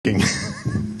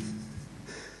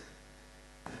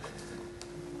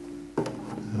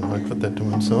that to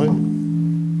one side.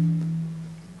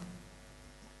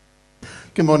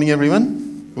 Good morning,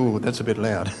 everyone. Oh, that's a bit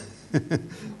loud.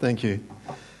 Thank you.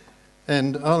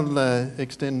 And I'll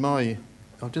extend my...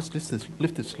 I'll just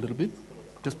lift this a little bit.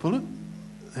 Just pull it.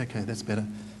 Okay, that's better.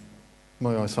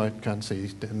 My eyesight can't see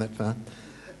down that far.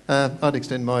 I'd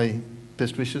extend my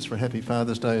best wishes for a happy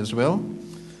Father's Day as well.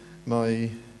 My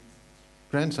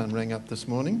grandson rang up this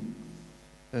morning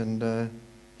and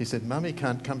he said, "Mummy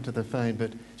can't come to the phone,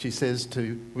 but she says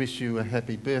to wish you a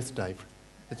happy birthday."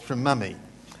 It's from Mummy.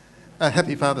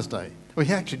 Happy Father's Day. Well,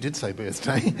 he actually did say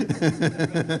birthday.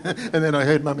 And then I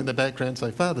heard Mum in the background say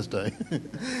Father's Day.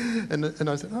 and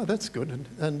I said, "Oh, that's good.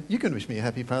 And you can wish me a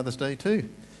happy Father's Day too."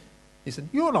 He said,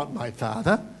 "You're not my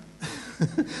father."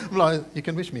 Well, you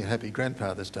can wish me a happy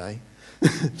Grandfather's Day.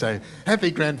 So, happy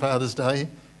Grandfather's Day.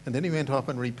 And then he went off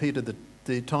and repeated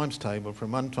the times table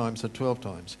from 1 times to 12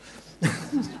 times.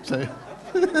 So,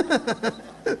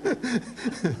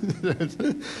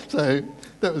 so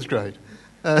that was great.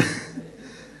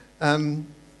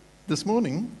 This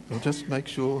morning, I'll just make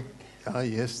sure.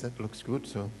 Yes, that looks good.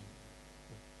 So, I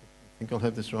think I'll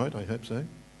have this right. I hope so.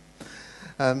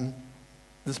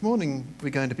 This morning, we're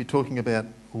going to be talking about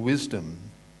wisdom.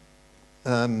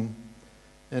 And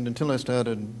until I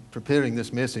started preparing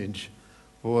this message,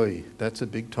 boy, that's a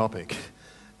big topic.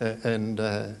 And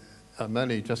I'm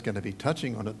only just going to be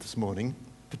touching on it this morning,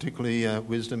 particularly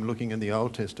wisdom looking in the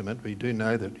Old Testament. We do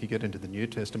know that you get into the New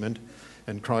Testament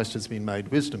and Christ has been made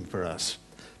wisdom for us.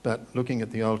 But looking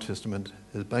at the Old Testament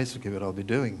is basically what I'll be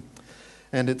doing.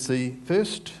 And it's the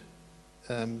first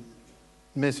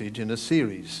message in a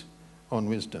series on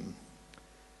wisdom.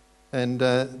 And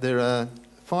there are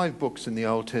 5 books in the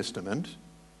Old Testament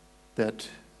that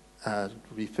are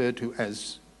referred to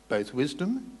as both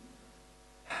wisdom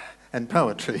and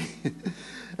poetry.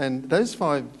 And those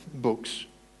 5 books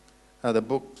are the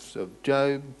books of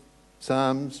Job,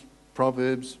 Psalms,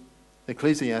 Proverbs,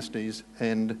 Ecclesiastes,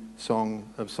 and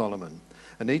Song of Solomon.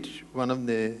 And each one of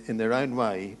them, in their own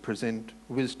way, present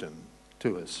wisdom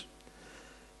to us.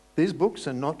 These books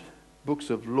are not books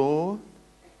of law,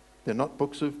 they're not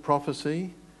books of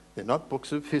prophecy, they're not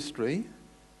books of history,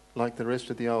 like the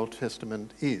rest of the Old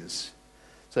Testament is.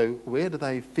 So where do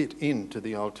they fit into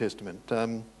the Old Testament?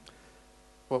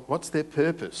 What's their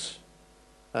purpose?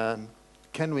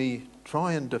 Can we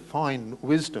try and define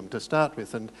wisdom to start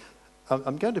with? And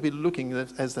I'm going to be looking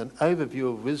at it as an overview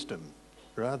of wisdom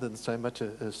rather than so much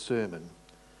a sermon.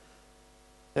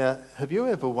 Now, have you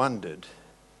ever wondered,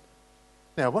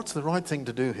 now what's the right thing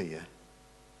to do here?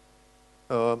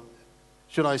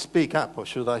 Should I speak up or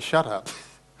should I shut up?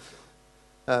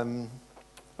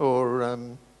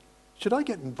 Should I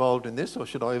get involved in this or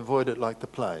should I avoid it like the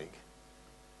plague?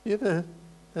 You ever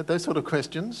had those sort of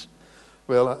questions?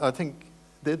 Well, I think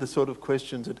they're the sort of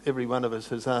questions that every one of us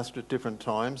has asked at different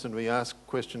times, and we ask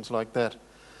questions like that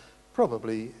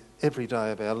probably every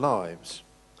day of our lives.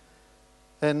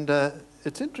 And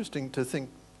it's interesting to think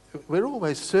we're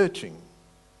always searching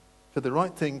for the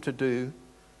right thing to do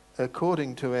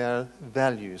according to our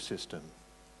value system.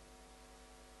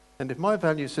 And if my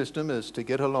value system is to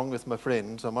get along with my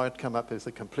friends, I might come up with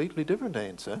a completely different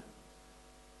answer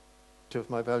to if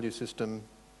my value system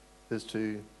is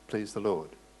to please the Lord.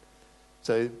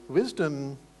 So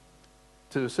wisdom,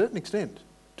 to a certain extent,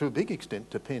 to a big extent,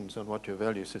 depends on what your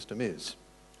value system is.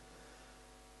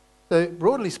 So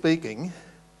broadly speaking,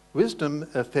 wisdom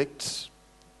affects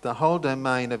the whole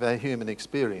domain of our human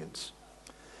experience.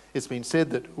 It's been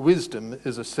said that wisdom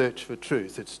is a search for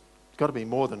truth. It's got to be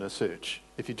more than a search.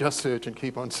 If you just search and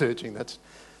keep on searching, that's...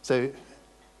 So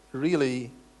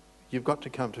really, you've got to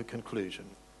come to a conclusion.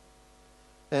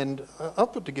 And I'll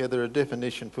put together a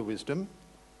definition for wisdom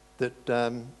that...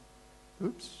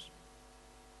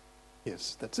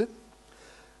 Yes, that's it.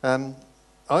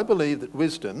 I believe that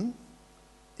wisdom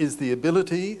is the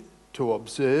ability to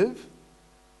observe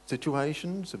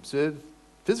situations, observe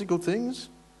physical things,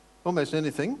 almost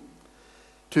anything,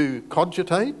 to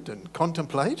cogitate and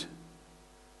contemplate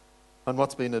on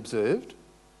what's been observed,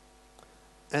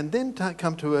 and then to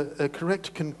come to a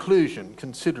correct conclusion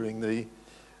considering the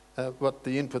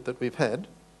input that we've had,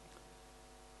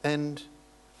 and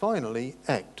finally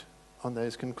act on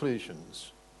those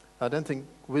conclusions. I don't think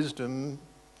wisdom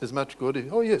is much good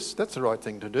if, oh yes, that's the right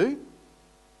thing to do,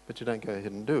 but you don't go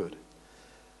ahead and do it.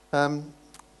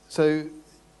 So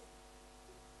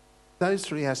those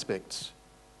 3 aspects,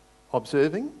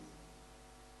 observing,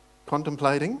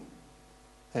 contemplating,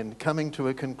 and coming to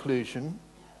a conclusion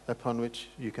upon which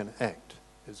you can act,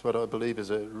 is what I believe is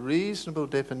a reasonable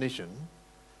definition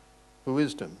for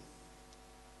wisdom.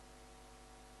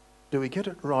 Do we get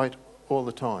it right all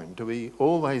the time? Do we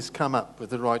always come up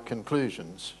with the right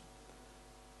conclusions?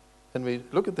 And we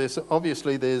look at this,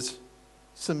 obviously there's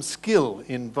some skill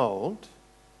involved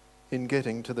in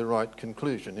getting to the right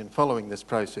conclusion, in following this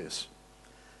process.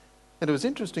 And it was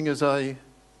interesting, as I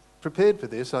prepared for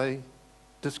this, I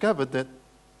discovered that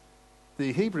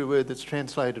the Hebrew word that's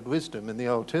translated wisdom in the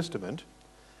Old Testament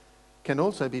can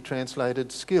also be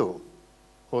translated skill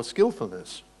or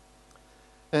skillfulness.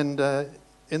 And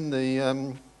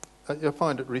you'll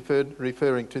find it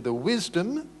referring to the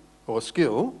wisdom or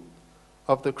skill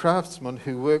of the craftsman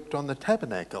who worked on the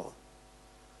tabernacle,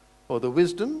 or the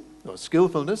wisdom or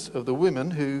skillfulness of the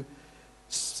women who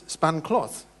spun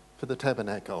cloth for the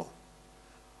tabernacle,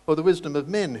 or the wisdom of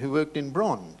men who worked in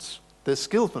bronze, the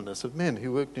skillfulness of men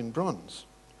who worked in bronze.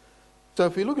 So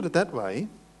if we look at it that way,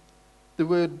 the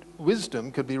word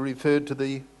wisdom could be referred to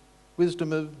the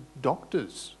wisdom of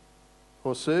doctors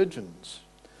or surgeons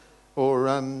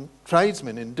or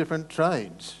tradesmen in different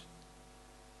trades.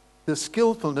 The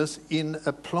skillfulness in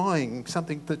applying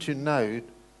something that you know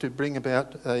to bring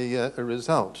about a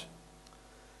result.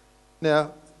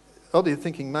 Now, I'll be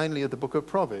thinking mainly of the book of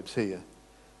Proverbs here.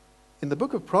 In the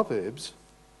book of Proverbs,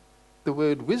 the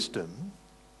word wisdom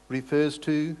refers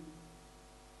to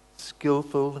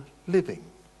skillful living,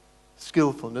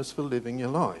 skillfulness for living your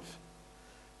life.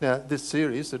 Now, this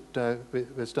series that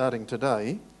we're starting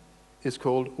today is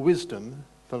called Wisdom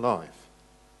for Life.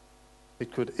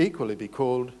 It could equally be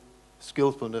called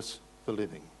skillfulness for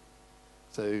living.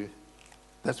 So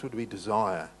that's what we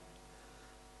desire.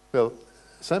 Well,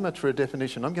 so much for a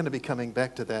definition. I'm going to be coming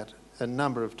back to that a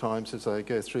number of times as I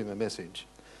go through my message.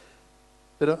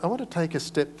 But I want to take a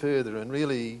step further and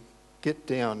really get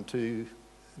down to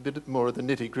a bit more of the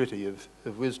nitty-gritty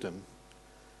of wisdom.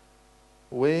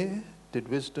 Where did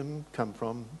wisdom come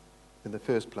from in the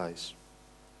first place?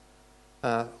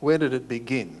 Where did it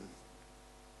begin?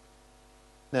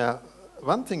 Now,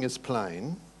 one thing is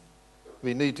plain.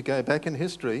 We need to go back in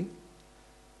history.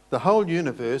 The whole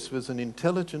universe was an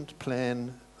intelligent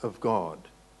plan of God,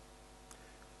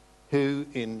 who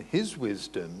in his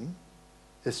wisdom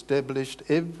established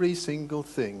every single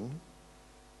thing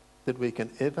that we can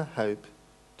ever hope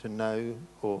to know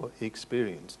or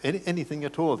experience. Anything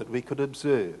at all that we could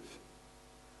observe.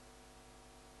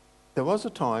 There was a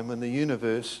time when the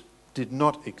universe did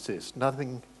not exist.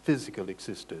 Nothing physical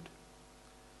existed.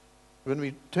 When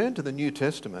we turn to the New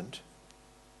Testament,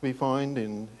 we find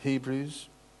in Hebrews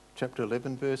chapter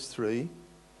 11, verse 3,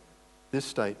 this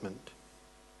statement.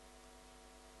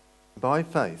 By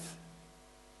faith,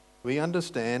 we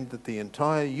understand that the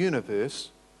entire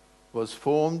universe was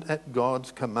formed at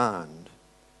God's command,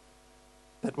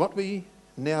 that what we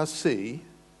now see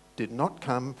did not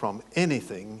come from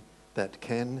anything that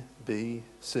can be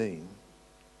seen.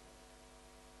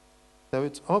 So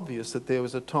it's obvious that there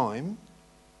was a time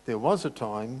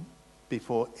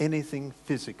before anything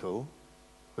physical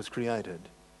was created.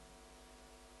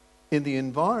 In the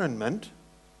environment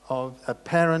of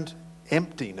apparent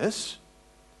emptiness,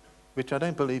 which I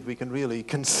don't believe we can really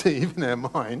conceive in our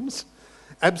minds,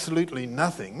 absolutely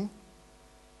nothing,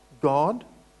 God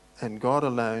and God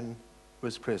alone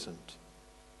was present.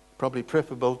 Probably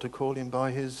preferable to call him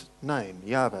by his name.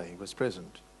 Yahweh was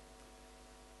present.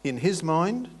 In his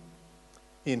mind,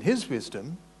 in his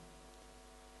wisdom,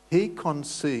 he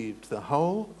conceived the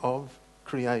whole of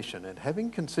creation, and having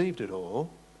conceived it all,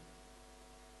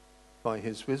 by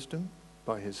his wisdom,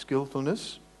 by his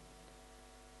skillfulness,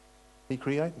 he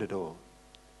created it all.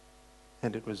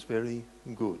 And it was very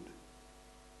good.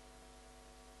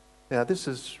 Now, this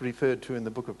is referred to in the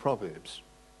book of Proverbs.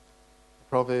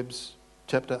 Proverbs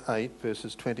chapter 8,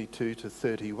 verses 22 to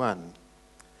 31.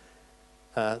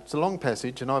 It's a long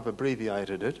passage, and I've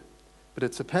abbreviated it, but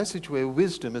it's a passage where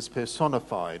wisdom is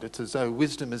personified. It's as though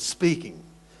wisdom is speaking.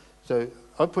 So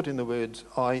I put in the words,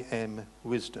 I am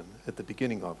wisdom, at the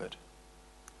beginning of it.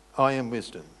 I am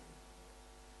wisdom.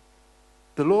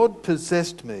 The Lord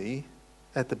possessed me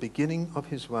at the beginning of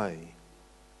his way,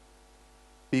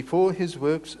 before his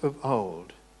works of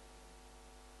old.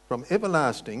 From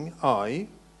everlasting, I,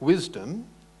 wisdom,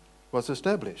 was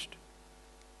established.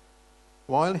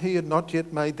 While he had not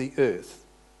yet made the earth,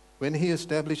 when he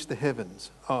established the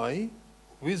heavens, I,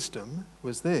 wisdom,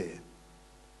 was there.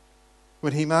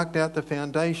 When he marked out the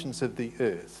foundations of the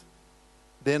earth,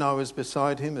 then I was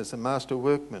beside him as a master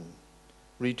workman,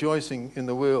 rejoicing in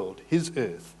the world, his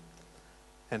earth,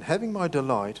 and having my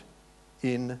delight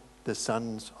in the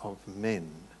sons of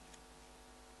men.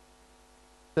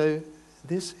 So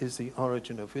this is the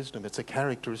origin of wisdom. It's a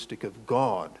characteristic of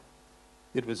God.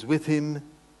 It was with him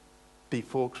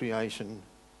before creation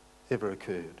ever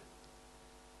occurred.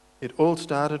 It all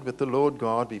started with the Lord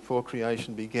God before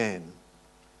creation began.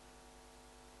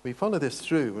 We follow this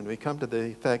through when we come to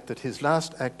the fact that his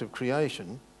last act of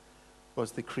creation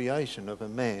was the creation of a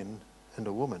man and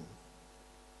a woman.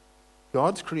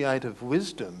 God's creative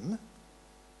wisdom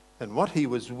and what he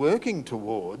was working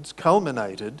towards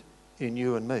culminated in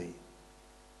you and me.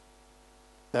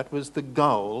 That was the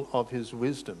goal of his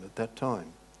wisdom at that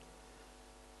time.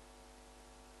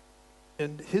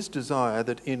 And his desire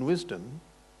that in wisdom,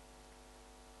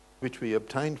 which we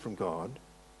obtained from God,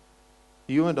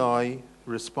 you and I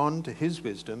respond to his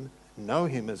wisdom, know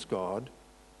him as God,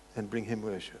 and bring him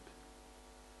worship.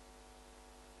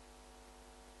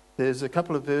 There's a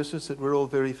couple of verses that we're all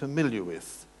very familiar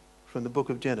with from the book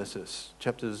of Genesis,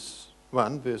 chapters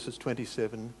 1, verses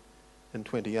 27 and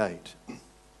 28.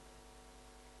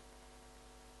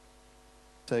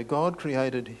 So God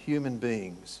created human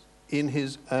beings in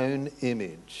his own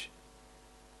image.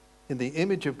 In the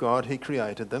image of God he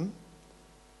created them.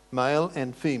 Male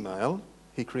and female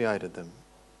he created them.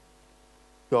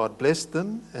 God blessed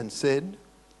them and said,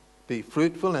 "Be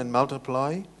fruitful and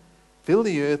multiply, fill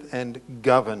the earth and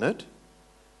govern it,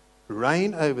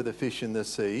 reign over the fish in the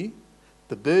sea,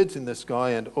 the birds in the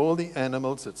sky and all the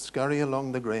animals that scurry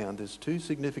along the ground." There's two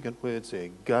significant words there,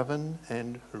 govern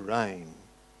and reign.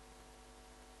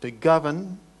 To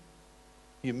govern,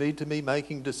 you need to be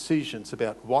making decisions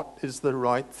about what is the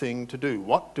right thing to do.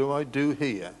 What do I do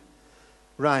here?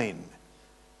 Reign,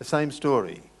 the same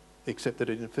story, except that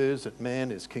it infers that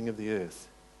man is king of the earth.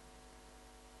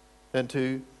 And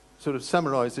to sort of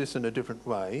summarise this in a different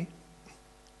way,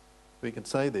 we can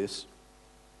say this.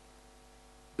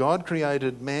 God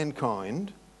created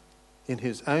mankind in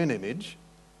his own image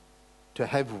to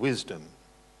have wisdom,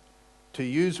 to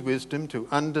use wisdom to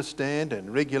understand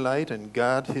and regulate and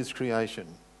guard his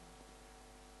creation.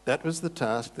 That was the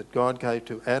task that God gave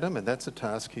to Adam, and that's a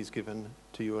task he's given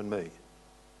to you and me.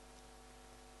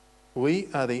 We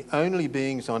are the only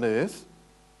beings on earth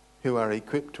who are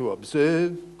equipped to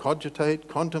observe, cogitate,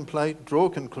 contemplate, draw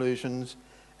conclusions,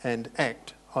 and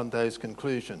act on those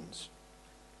conclusions.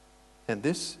 And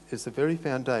this is the very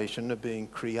foundation of being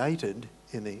created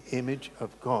in the image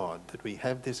of God, that we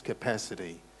have this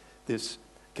capacity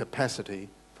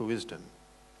for wisdom.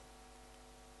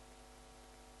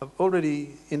 I've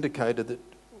already indicated that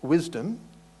wisdom,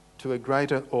 to a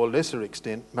greater or lesser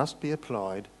extent, must be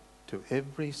applied to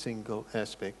every single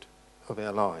aspect of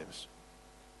our lives.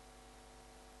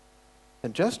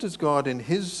 And just as God in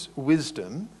his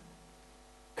wisdom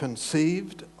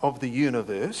conceived of the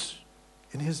universe,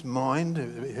 in his mind,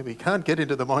 we can't get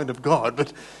into the mind of God,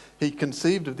 but he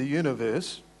conceived of the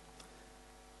universe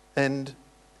and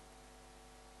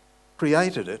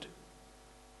created it,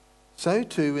 so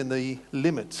too in the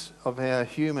limits of our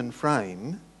human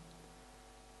frame,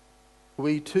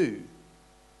 we too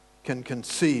can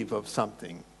conceive of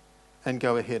something and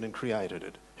go ahead and create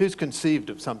it. Who's conceived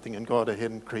of something and gone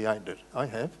ahead and created it? I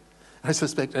have. I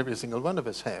suspect every single one of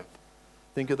us have.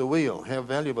 Think of the wheel, how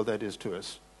valuable that is to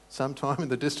us. Sometime in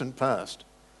the distant past,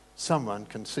 someone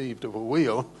conceived of a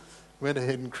wheel, went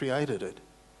ahead and created it.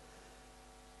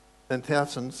 And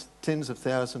thousands, tens of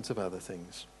thousands of other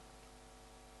things.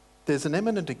 There's an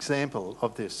eminent example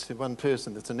of this, one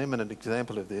person that's an eminent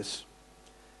example of this,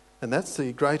 and that's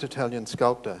the great Italian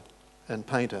sculptor and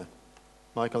painter,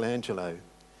 Michelangelo.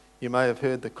 You may have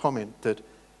heard the comment that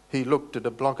he looked at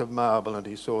a block of marble and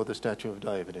he saw the statue of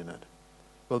David in it.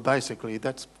 Well, basically,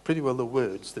 that's pretty well the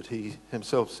words that he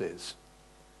himself says.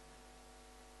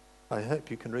 I hope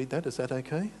you can read that. Is that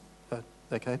okay?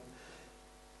 Okay.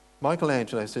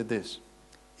 Michelangelo said this,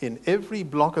 "In every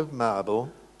block of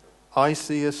marble, I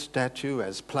see a statue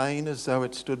as plain as though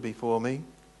it stood before me,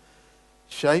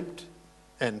 shaped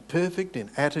and perfect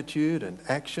in attitude and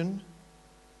action.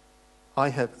 I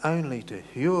have only to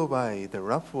hew away the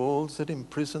rough walls that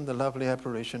imprison the lovely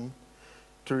apparition,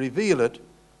 to reveal it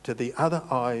to the other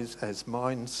eyes as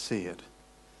mine see it."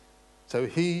 So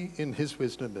he, in his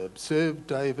wisdom, observed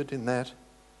David in that.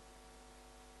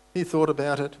 He thought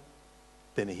about it,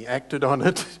 then he acted on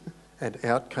it, and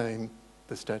out came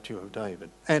the statue of David,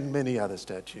 and many other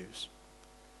statues.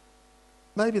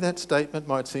 Maybe that statement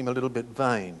might seem a little bit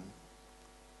vain,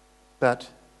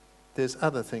 but there's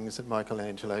other things that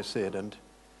Michelangelo said,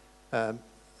 and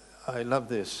I love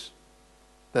this.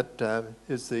 That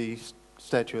is the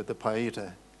statue of the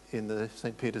Pieta in the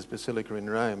St. Peter's Basilica in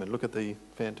Rome, and look at the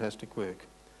fantastic work.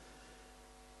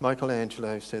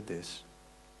 Michelangelo said this,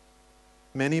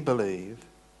 "Many believe,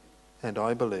 and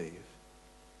I believe,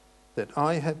 that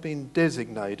I have been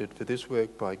designated for this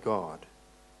work by God.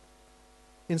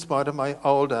 In spite of my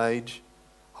old age,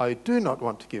 I do not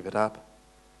want to give it up,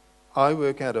 I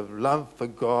work out of love for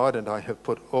God, and I have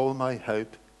put all my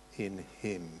hope in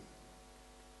him.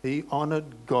 He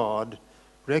honoured God,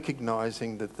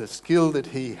 recognising that the skill that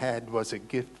he had was a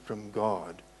gift from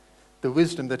God. The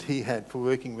wisdom that he had for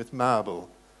working with marble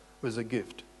was a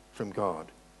gift from God.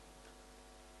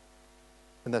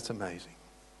 And that's amazing.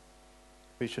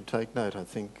 We should take note, I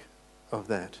think, of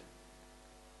that.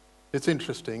 It's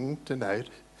interesting to note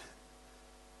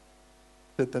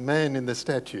that the man in the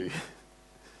statue,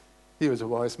 he was a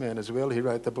wise man as well. He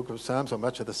wrote the book of Psalms, or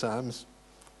much of the Psalms.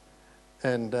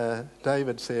 And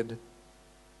David said,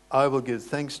 I will give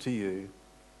thanks to you,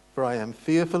 for I am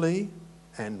fearfully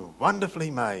and wonderfully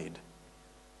made.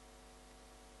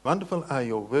 Wonderful are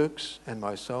your works, and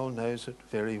my soul knows it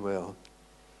very well.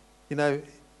 You know,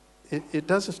 it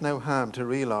does us no harm to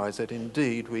realise that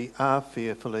indeed we are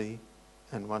fearfully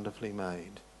and wonderfully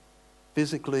made.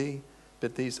 Physically,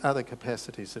 but these other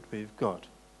capacities that we've got.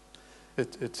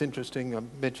 It's interesting, I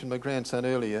mentioned my grandson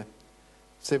earlier,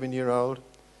 7-year-old,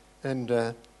 and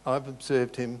I've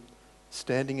observed him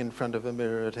standing in front of a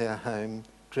mirror at our home,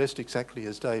 dressed exactly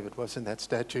as David was in that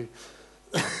statue,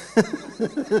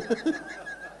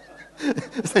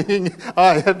 saying,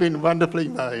 I have been wonderfully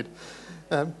made.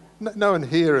 No one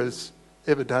here has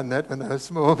ever done that when they were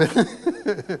small,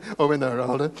 or when they were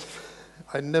older.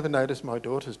 I never noticed my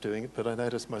daughters doing it, but I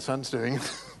noticed my sons doing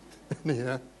it.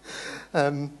 Yeah.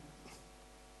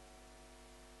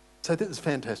 So this is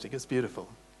fantastic. It's beautiful.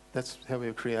 That's how we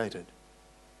were created.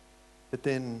 But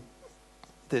then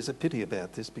there's a pity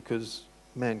about this, because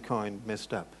mankind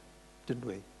messed up, didn't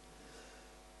we?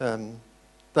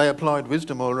 They applied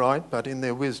wisdom all right, but in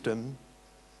their wisdom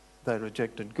they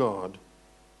rejected God.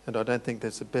 And I don't think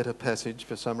there's a better passage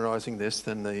for summarising this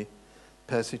than the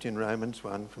passage in Romans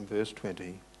 1 from verse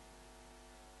 20.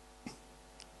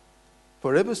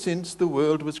 For ever since the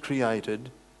world was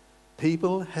created,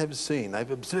 people have seen,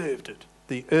 they've observed it,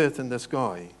 the earth and the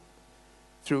sky.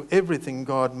 Through everything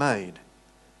God made,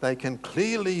 they can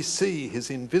clearly see his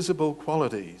invisible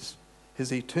qualities,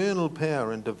 his eternal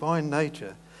power and divine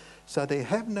nature. So they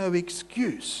have no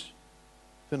excuse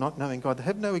for not knowing God. They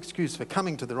have no excuse for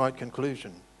coming to the right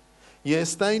conclusion.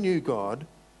 Yes, they knew God,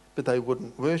 but they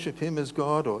wouldn't worship him as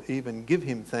God or even give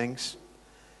him thanks.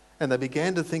 And they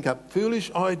began to think up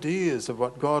foolish ideas of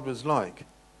what God was like.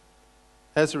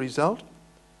 As a result,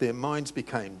 their minds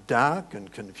became dark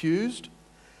and confused.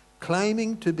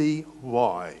 Claiming to be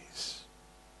wise,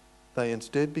 they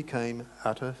instead became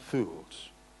utter fools.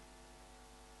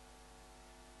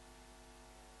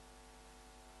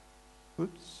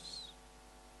 Oops.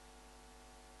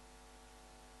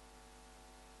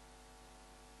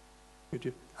 Could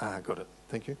you? Got it.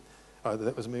 Thank you. Either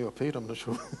that was me or Pete, I'm not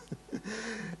sure.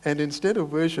 And instead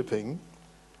of worshipping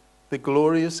the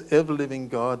glorious, ever-living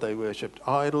God, they worshipped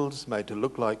idols made to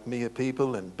look like mere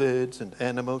people and birds and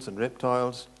animals and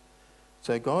reptiles.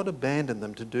 So God abandoned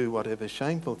them to do whatever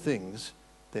shameful things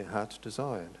their hearts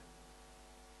desired.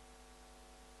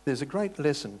 There's a great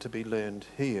lesson to be learned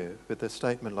here with a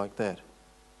statement like that.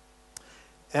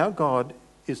 Our God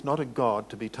is not a God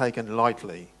to be taken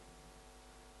lightly.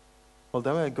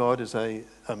 Although our God is a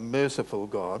merciful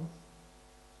God,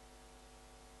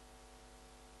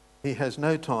 he has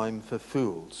no time for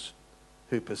fools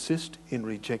who persist in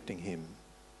rejecting him.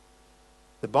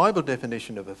 The Bible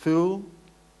definition of a fool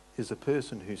is a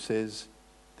person who says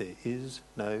there is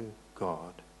no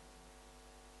God.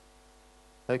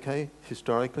 Okay,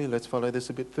 historically, let's follow this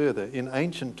a bit further. In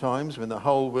ancient times, when the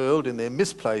whole world in their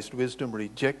misplaced wisdom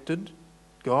rejected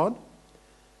God,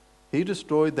 he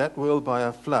destroyed that world by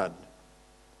a flood.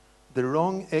 The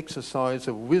wrong exercise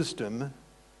of wisdom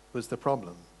was the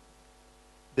problem.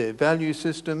 Their value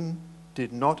system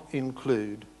did not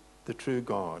include the true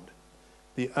God.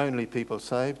 The only people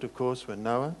saved, of course, were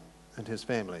Noah and his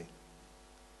family.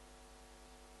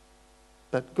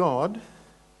 But God,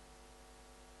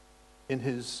 in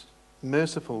his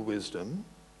merciful wisdom,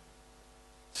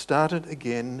 started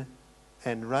again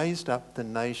and raised up the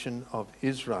nation of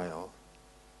Israel.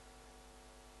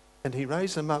 And he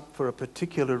raised them up for a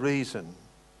particular reason.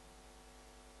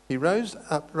 He raised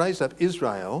up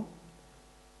Israel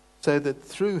so that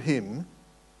through him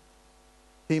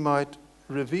he might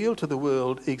reveal to the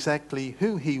world exactly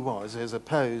who he was, as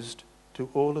opposed to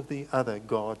all of the other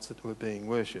gods that were being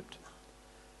worshipped.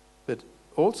 But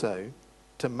also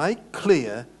to make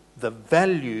clear the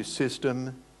value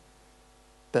system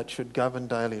that should govern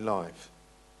daily life.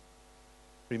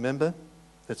 Remember,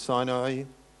 at Sinai,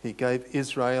 he gave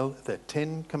Israel the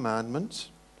 10 Commandments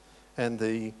and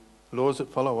the laws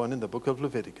that follow on in the book of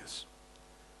Leviticus.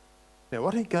 Now,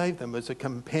 what he gave them was a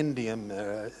compendium,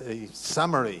 a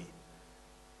summary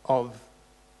of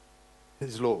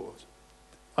his laws.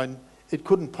 And it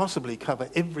couldn't possibly cover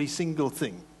every single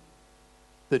thing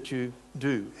that you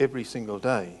do every single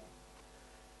day.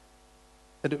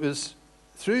 And it was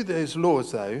through those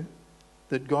laws, though,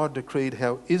 that God decreed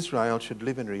how Israel should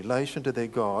live in relation to their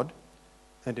God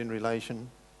and in relation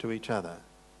to each other.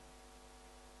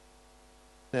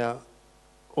 Now,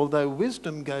 although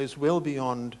wisdom goes well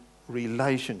beyond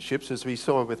relationships, as we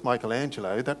saw with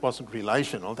Michelangelo, that wasn't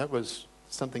relational, that was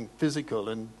something physical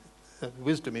and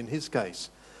wisdom in his case.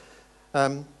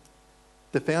 The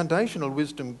foundational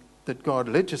wisdom that God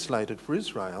legislated for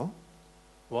Israel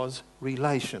was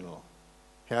relational.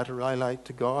 How to relate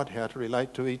to God, how to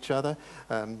relate to each other,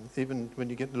 even when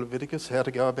you get into Leviticus, how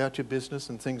to go about your business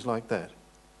and things like that.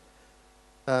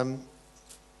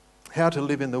 How to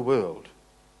live in the world.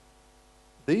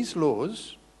 These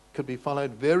laws could be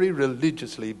followed very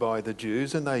religiously by the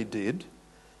Jews, and they did,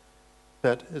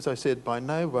 but as I said, by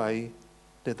no way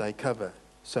did they cover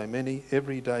so many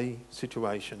everyday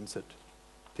situations that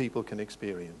people can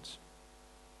experience.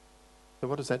 So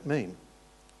what does that mean?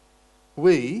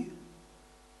 We,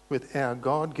 with our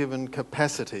God-given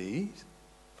capacity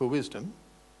for wisdom,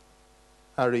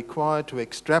 are required to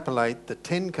extrapolate the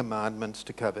 10 Commandments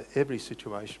to cover every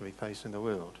situation we face in the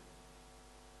world.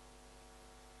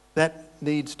 That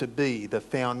needs to be the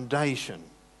foundation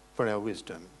for our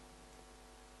wisdom.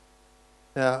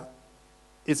 Now,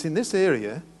 it's in this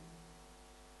area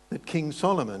that King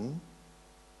Solomon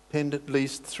penned at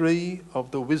least 3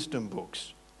 of the wisdom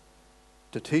books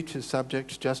to teach his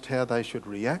subjects just how they should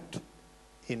react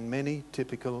in many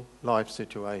typical life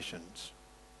situations.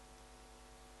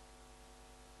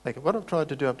 Okay, what I've tried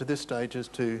to do up to this stage is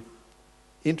to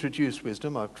introduce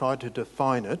wisdom. I've tried to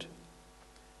define it,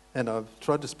 and I've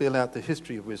tried to spell out the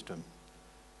history of wisdom.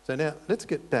 So now let's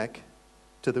get back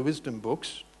to the wisdom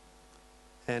books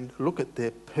and look at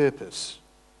their purpose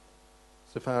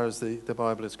so far as the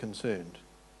Bible is concerned.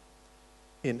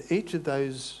 In each of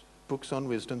those books on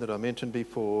wisdom that I mentioned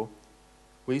before,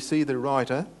 we see the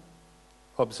writer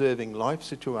observing life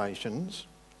situations,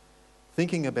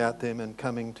 thinking about them and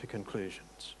coming to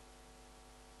conclusions.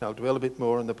 I'll dwell a bit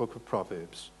more on the book of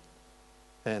Proverbs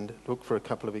and look for a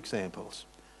couple of examples.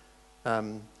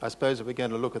 I suppose if we're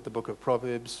going to look at the book of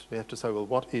Proverbs, we have to say, well,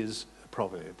 what is a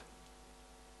proverb?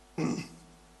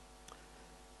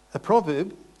 A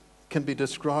proverb can be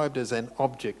described as an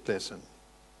object lesson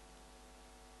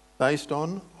based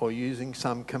on or using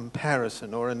some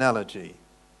comparison or analogy.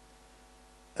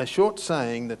 A short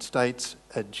saying that states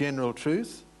a general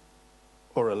truth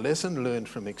or a lesson learned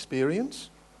from experience.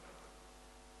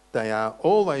 They are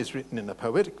always written in a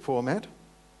poetic format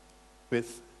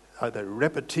with either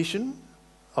repetition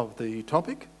of the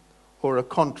topic or a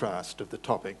contrast of the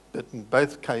topic, but in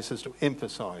both cases to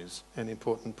emphasise an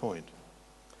important point.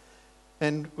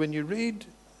 And when you read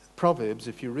Proverbs,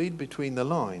 if you read between the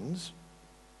lines,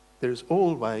 there's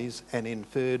always an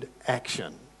inferred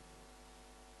action.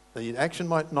 The action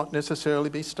might not necessarily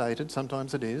be stated,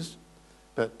 sometimes it is,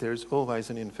 but there's always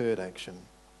an inferred action.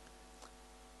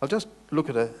 I'll just look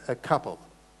at a couple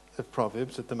of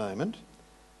Proverbs at the moment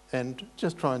and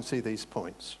just try and see these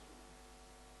points.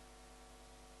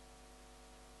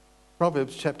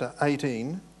 Proverbs chapter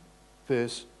 18,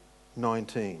 verse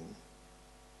 19.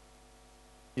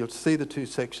 You'll see the 2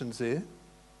 sections there.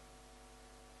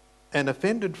 An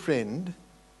offended friend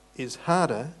is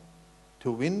harder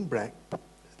to win back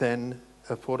than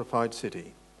a fortified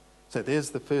city. So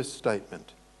there's the first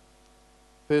statement.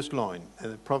 First line.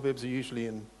 And the Proverbs are usually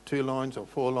in 2 lines or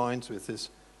 4 lines with this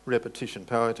repetition,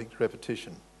 poetic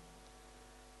repetition.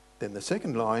 Then the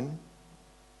second line,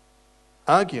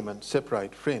 arguments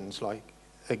separate friends like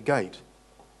a gate,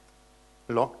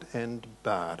 locked and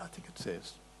barred, I think it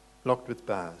says. Locked with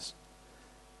bars.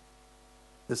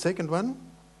 The second one,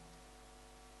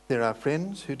 there are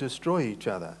friends who destroy each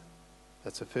other.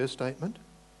 That's the first statement.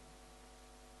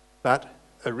 But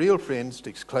a real friend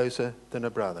sticks closer than a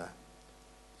brother.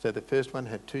 So the first one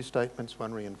had 2 statements,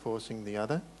 one reinforcing the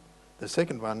other. The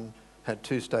second one had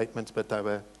 2 statements, but they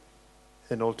were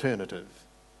an alternative,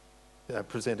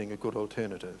 presenting a good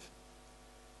alternative.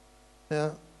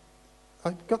 Now,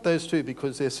 I got those 2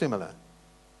 because they're similar.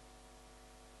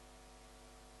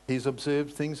 He's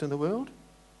observed things in the world.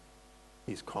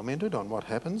 He's commented on what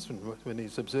happens when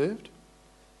he's observed.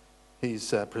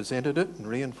 He's presented it and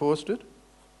reinforced it.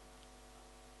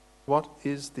 What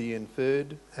is the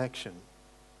inferred action?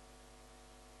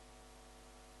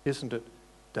 Isn't it,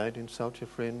 don't insult your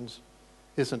friends?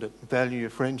 Isn't it, value your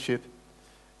friendship?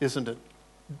 Isn't it,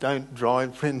 don't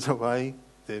drive friends away?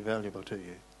 They're valuable to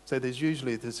you. So there's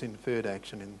usually this inferred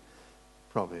action in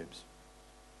Proverbs.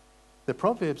 The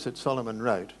Proverbs that Solomon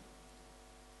wrote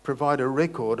provide a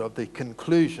record of the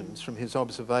conclusions from his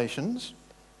observations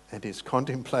and his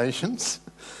contemplations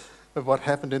of what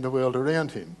happened in the world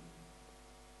around him.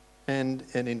 And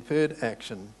an inferred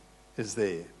action is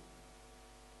there.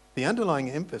 The underlying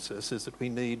emphasis is that we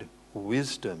need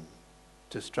wisdom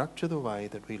to structure the way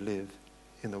that we live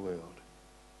in the world.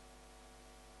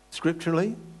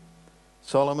 Scripturally,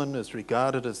 Solomon is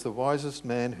regarded as the wisest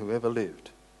man who ever lived.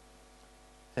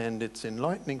 And it's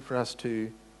enlightening for us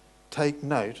to take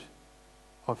note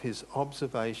of his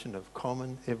observation of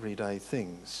common everyday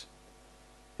things,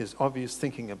 his obvious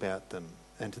thinking about them,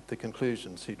 and the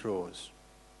conclusions he draws.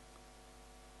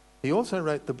 He also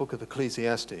wrote the book of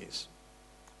Ecclesiastes,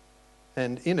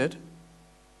 and in it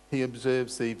he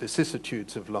observes the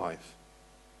vicissitudes of life,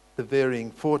 the varying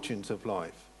fortunes of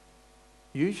life,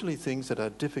 usually things that are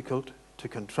difficult to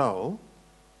control,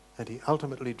 and he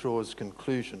ultimately draws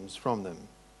conclusions from them.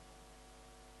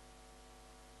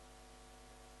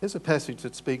 There's a passage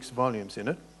that speaks volumes in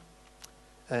it,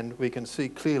 and we can see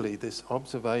clearly this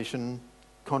observation,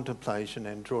 contemplation,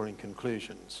 and drawing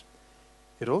conclusions.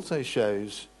 It also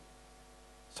shows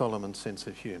Solomon's sense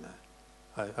of humour.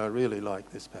 I really like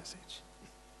this passage.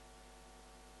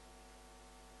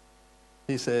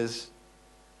 He says,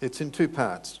 it's in two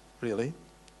parts, really.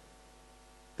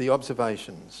 The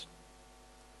observations.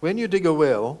 When you dig a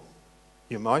well,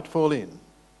 you might fall in.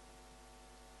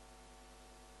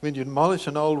 When you demolish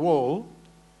an old wall,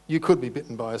 you could be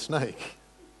bitten by a snake.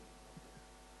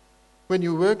 When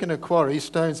you work in a quarry,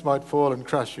 stones might fall and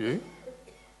crush you.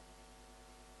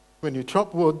 When you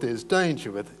chop wood, there's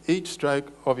danger with each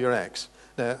stroke of your axe.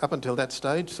 Now, up until that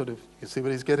stage, sort of, you see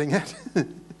what he's getting at?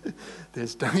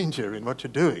 There's danger in what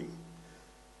you're doing.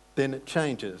 Then it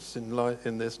changes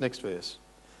in this next verse.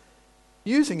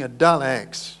 Using a dull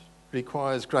axe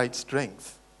requires great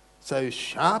strength, so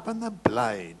sharpen the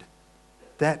blade.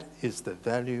 That is the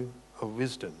value of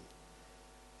wisdom.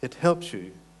 It helps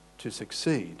you to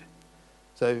succeed.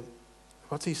 So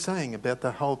what's he saying about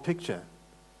the whole picture?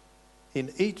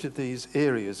 In each of these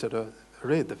areas that I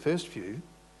read, the first few,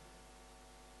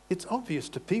 it's obvious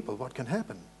to people what can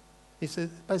happen. He's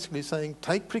basically saying,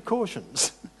 take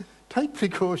precautions. Take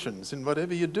precautions in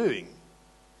whatever you're doing.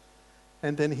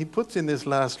 And then he puts in this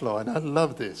last line. I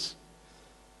love this.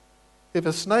 If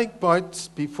a snake bites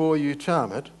before you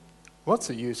charm it, what's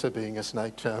the use of being a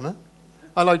snake charmer?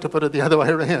 I like to put it the other way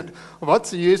around.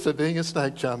 What's the use of being a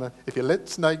snake charmer if you let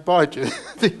snake bite you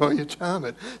before you charm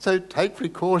it? So take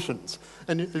precautions.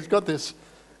 And he's got this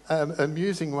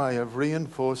amusing way of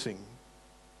reinforcing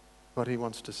what he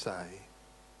wants to say.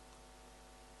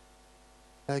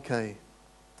 Okay.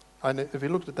 If we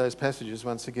looked at those passages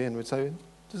once again, we'd say,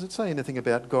 does it say anything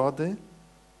about God there?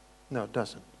 No, it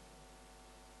doesn't.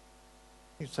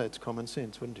 You'd say it's common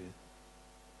sense, wouldn't you?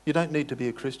 You don't need to be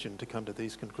a Christian to come to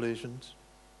these conclusions.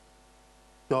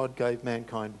 God gave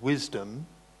mankind wisdom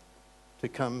to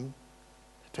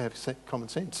have common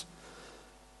sense.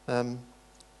 I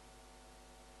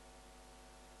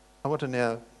want to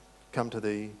now come to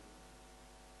the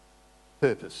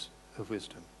purpose of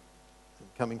wisdom.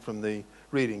 Coming from the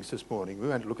readings this morning, we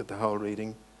won't look at the whole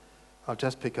reading. I'll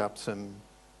just pick up some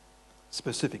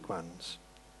specific ones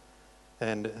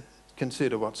and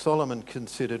consider what Solomon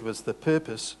considered was the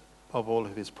purpose of all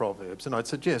of his proverbs. And I'd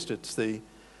suggest it's the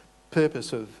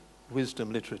purpose of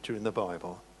wisdom literature in the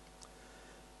Bible.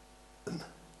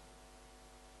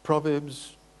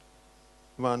 Proverbs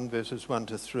 1 verses 1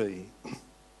 to 3.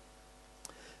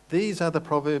 These are the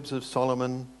proverbs of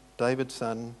Solomon, David's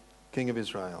son, king of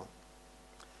Israel.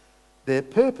 Their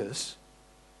purpose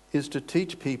is to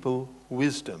teach people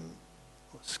wisdom,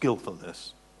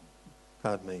 skillfulness,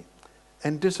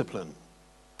 and discipline,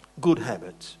 good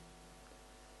habits,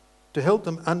 to help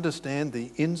them understand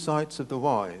the insights of the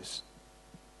wise.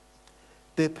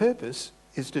 Their purpose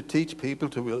is to teach people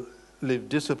to live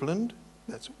disciplined,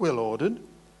 that's well-ordered,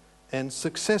 and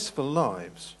successful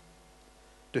lives,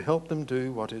 to help them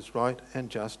do what is right and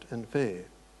just and fair.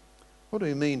 What do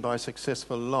we mean by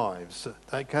successful lives?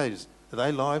 Okay, are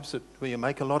they lives where you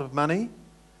make a lot of money?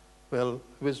 Well,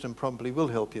 wisdom probably will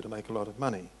help you to make a lot of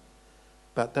money.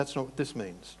 But that's not what this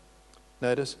means.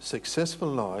 Notice, successful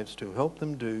lives to help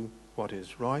them do what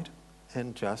is right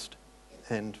and just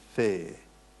and fair.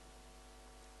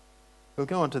 We'll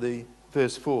go on to the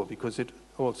verse 4 because it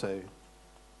also...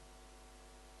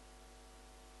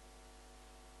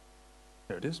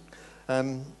 There it is. Here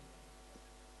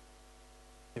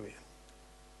we are.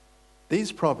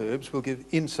 These proverbs will give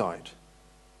insight.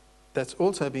 That's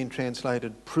also been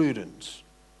translated prudence.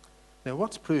 Now,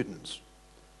 what's prudence?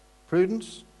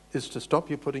 Prudence is to stop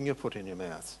you putting your foot in your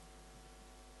mouth.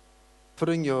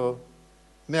 Putting your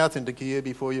mouth into gear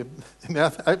before your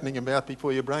opening your mouth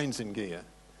before your brain's in gear.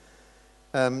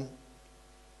 To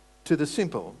the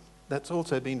simple, that's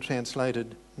also been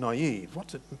translated naive.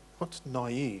 What's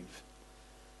naive?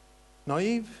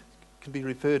 Naive can be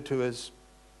referred to as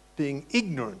being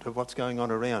ignorant of what's going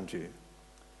on around you.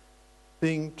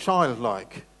 Being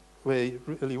childlike, where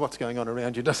really what's going on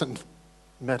around you doesn't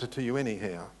matter to you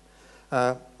anyhow.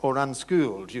 Or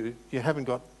unschooled, you haven't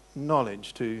got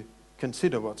knowledge to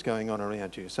consider what's going on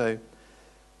around you. So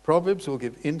Proverbs will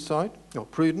give insight or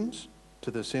prudence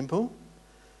to the simple,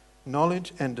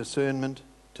 knowledge and discernment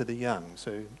to the young.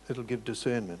 So it'll give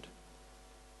discernment.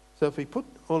 So if we put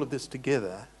all of this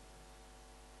together,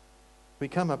 we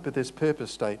come up with this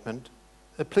purpose statement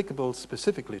applicable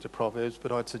specifically to Proverbs,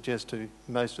 but I'd suggest to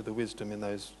most of the wisdom in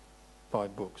those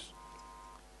 5 books.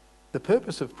 The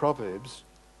purpose of Proverbs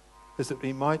is that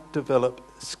we might develop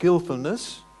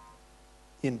skillfulness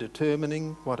in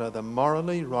determining what are the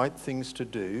morally right things to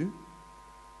do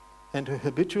and to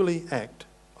habitually act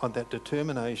on that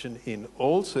determination in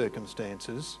all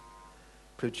circumstances,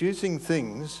 producing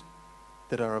things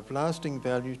that are of lasting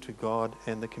value to God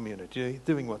and the community,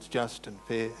 doing what's just and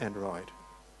fair and right.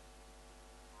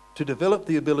 To develop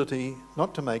the ability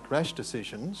not to make rash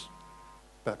decisions,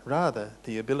 but rather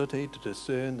the ability to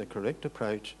discern the correct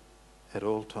approach at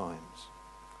all times.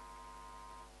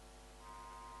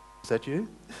 Is that you?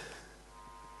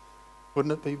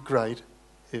 Wouldn't it be great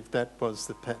if that was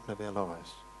the pattern of our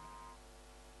lives?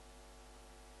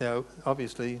 Now,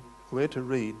 obviously, we're to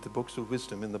read the books of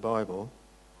wisdom in the Bible,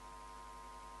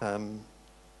 and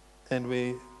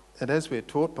as we're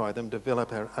taught by them,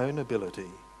 develop our own ability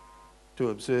to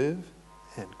observe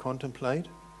and contemplate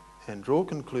and draw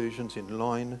conclusions in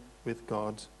line with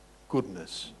God's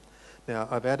goodness. Now,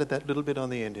 I've added that little bit on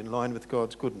the end, in line with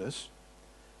God's goodness,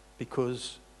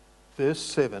 because verse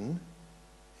 7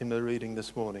 in the reading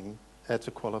this morning adds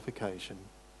a qualification.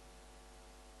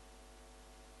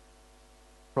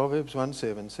 Proverbs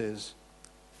 1:7 says,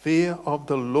 "Fear of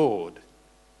the Lord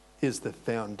is the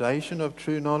foundation of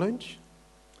true knowledge,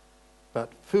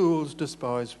 but fools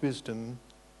despise wisdom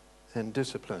and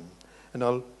discipline." And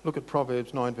I'll look at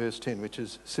Proverbs 9 verse 10, which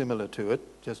is similar to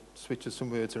it, just switches some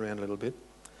words around a little bit.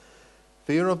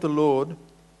 Fear of the Lord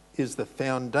is the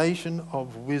foundation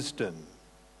of wisdom.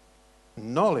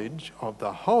 Knowledge of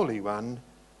the Holy One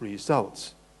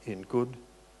results in good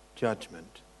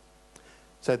judgment.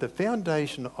 So the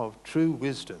foundation of true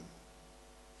wisdom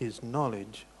is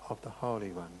knowledge of the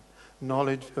Holy One,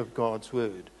 knowledge of God's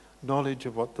Word, knowledge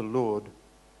of what the Lord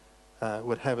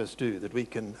would have us do, that we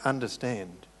can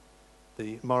understand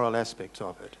the moral aspects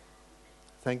of it.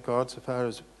 Thank God, so far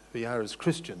as we are as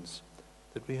Christians,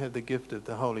 that we have the gift of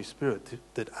the Holy Spirit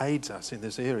that aids us in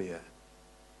this area.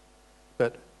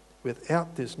 But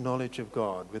without this knowledge of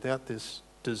God, without this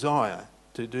desire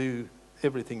to do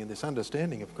everything in this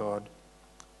understanding of God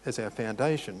as our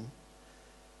foundation,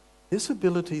 this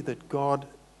ability that God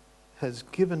has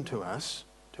given to us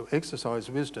to exercise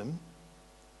wisdom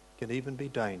can even be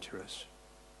dangerous.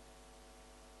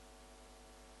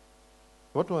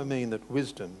 What do I mean that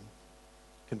wisdom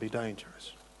can be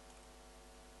dangerous?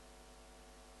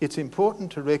 It's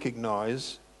important to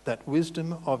recognise that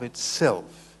wisdom of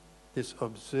itself, this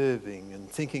observing and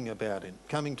thinking about it,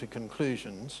 coming to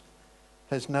conclusions,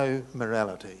 has no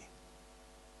morality.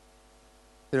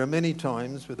 There are many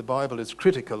times where the Bible is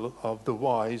critical of the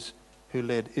wise who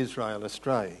led Israel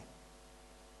astray.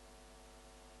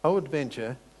 I would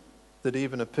venture that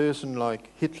even a person like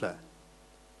Hitler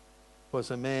was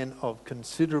a man of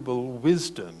considerable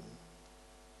wisdom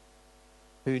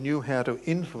who knew how to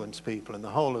influence people, and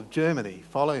the whole of Germany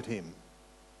followed him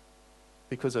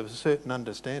because of a certain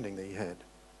understanding that he had.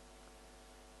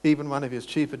 Even one of his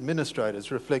chief administrators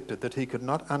reflected that he could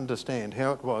not understand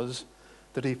how it was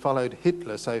that he followed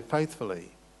Hitler so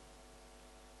faithfully.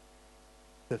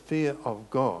 The fear of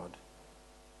God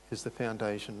is the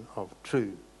foundation of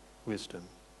true wisdom.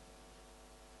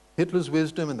 Hitler's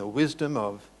wisdom and the wisdom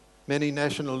of many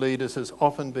national leaders has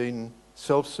often been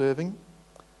self-serving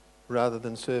rather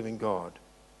than serving God.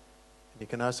 And you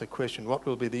can ask the question, what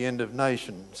will be the end of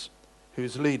nations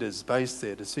whose leaders base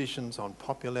their decisions on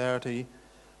popularity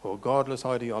or godless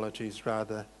ideologies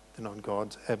rather than on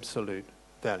God's absolute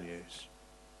values?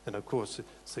 And of course,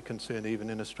 it's a concern even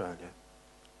in Australia.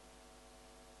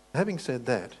 Having said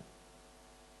that,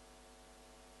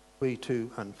 we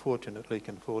too, unfortunately,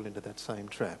 can fall into that same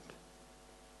trap.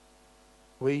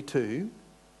 We too,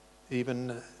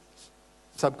 even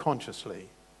subconsciously,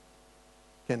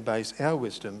 can base our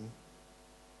wisdom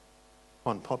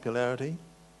on popularity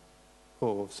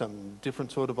or some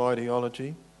different sort of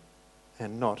ideology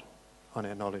and not on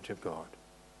our knowledge of God.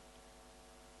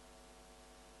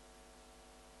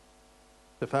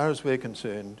 So far as we're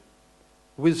concerned,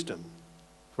 wisdom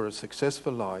for a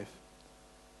successful life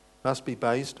must be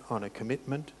based on a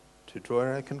commitment to draw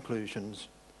our conclusions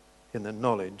in the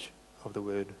knowledge of the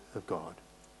Word of God.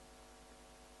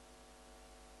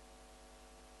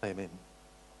 Amen.